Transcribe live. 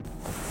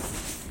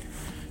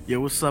Yo,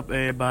 what's up,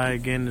 everybody?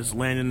 Again, it's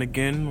Landon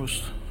again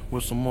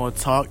with some more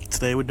talk.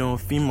 Today we're doing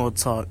female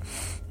talk,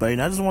 but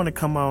I just want to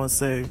come out and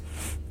say,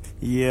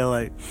 yeah,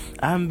 like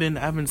I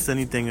haven't said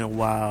anything in a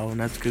while, and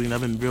that's good. I've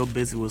been real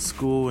busy with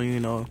school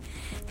and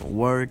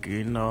work.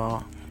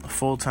 A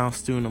full-time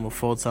student. I'm a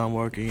full-time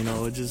worker. You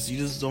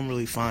just don't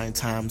really find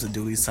time to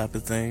do these type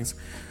of things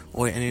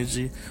or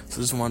energy. So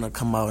I just want to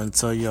come out and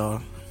tell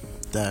y'all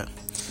that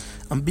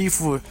I'm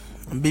beefing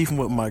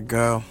with my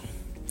girl.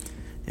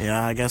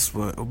 Yeah, I guess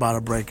we're about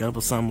to break up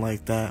or something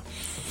like that.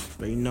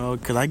 But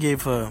cause I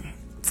gave her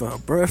for her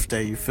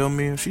birthday, you feel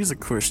me? She's a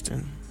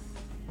Christian.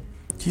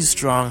 She's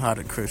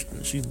strong-hearted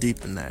Christian. She's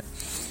deep in that.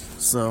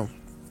 So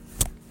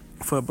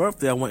for her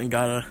birthday, I went and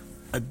got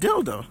a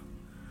dildo.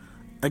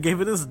 I gave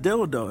her this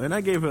dildo, and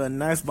I gave her a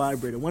nice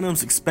vibrator. One of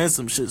them's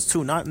expensive shits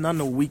too, not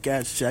no weak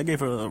ass shit. I gave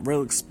her a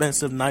real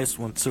expensive, nice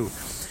one too.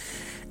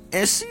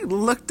 And she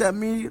looked at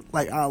me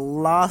like I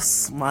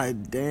lost my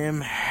damn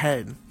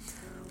head.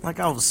 Like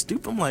I was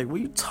stupid. I'm like, what are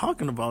you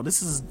talking about?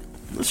 This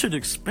shit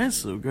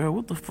expensive, girl.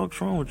 What the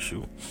fuck's wrong with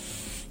you?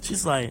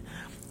 She's like,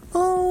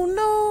 oh,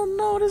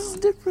 no, this is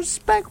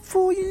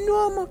disrespectful.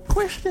 I'm a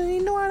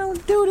Christian. I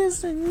don't do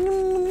this.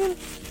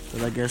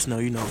 But I guess,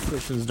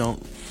 Christians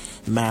don't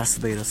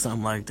masturbate or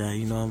something like that.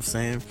 You know what I'm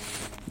saying?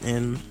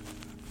 And,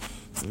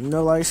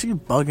 like, she's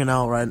bugging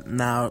out right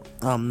now,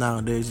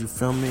 nowadays. You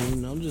feel me?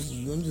 I'm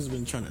just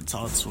been trying to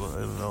talk to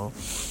her, You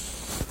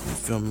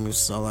feel me?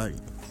 So, like,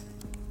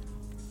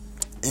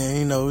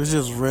 and it's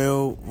just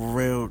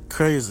real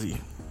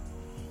crazy.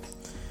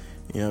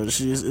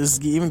 It's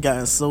even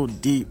gotten so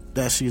deep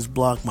that she's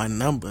blocked my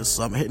number.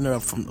 So I'm hitting her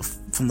up from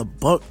the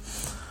book.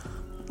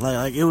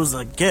 Like it was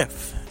a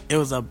gift. It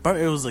was a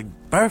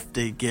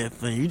birthday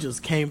gift, and you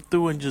just came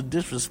through and just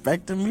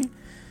disrespected me.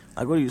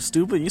 Like, what are you,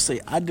 stupid? You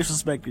say I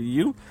disrespected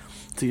you?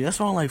 See, that's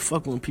why I don't like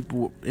fucking with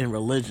people in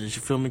religions.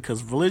 You feel me?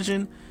 Because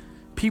religion,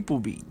 people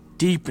be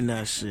deep in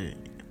that shit.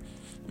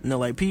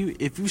 Like,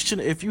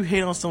 if you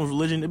hate on someone's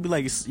religion, it'd be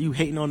like you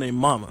hating on their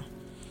mama.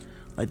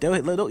 Like, they'll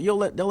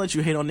let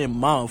you hate on their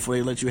mama before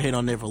they let you hate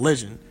on their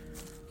religion.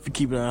 If you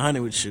keep it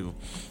 100 with you.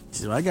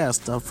 So I gotta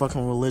stop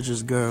fucking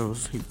religious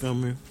girls. You feel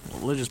me?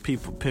 Religious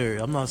people,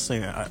 period. I'm not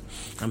saying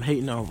I'm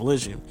hating on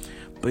religion.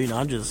 But,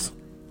 I'm just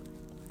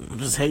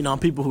hating on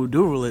people who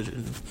do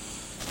religion.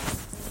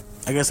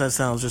 I guess that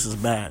sounds just as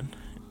bad.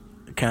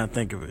 I can't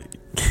think of it.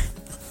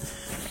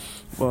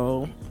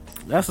 Well,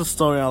 that's a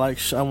story I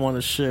want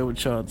to share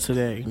with y'all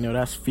today.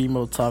 That's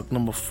female talk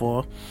number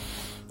 4.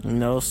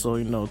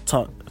 So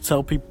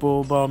tell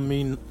people about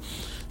me,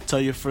 tell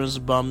your friends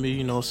about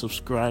me.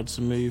 Subscribe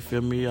to me. You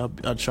feel me? I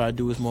try to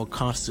do this more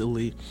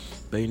constantly,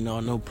 but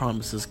no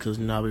promises, cause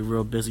I'll be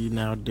real busy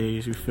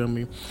nowadays. You feel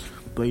me?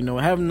 But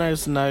have a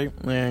nice night,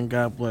 and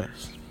God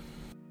bless.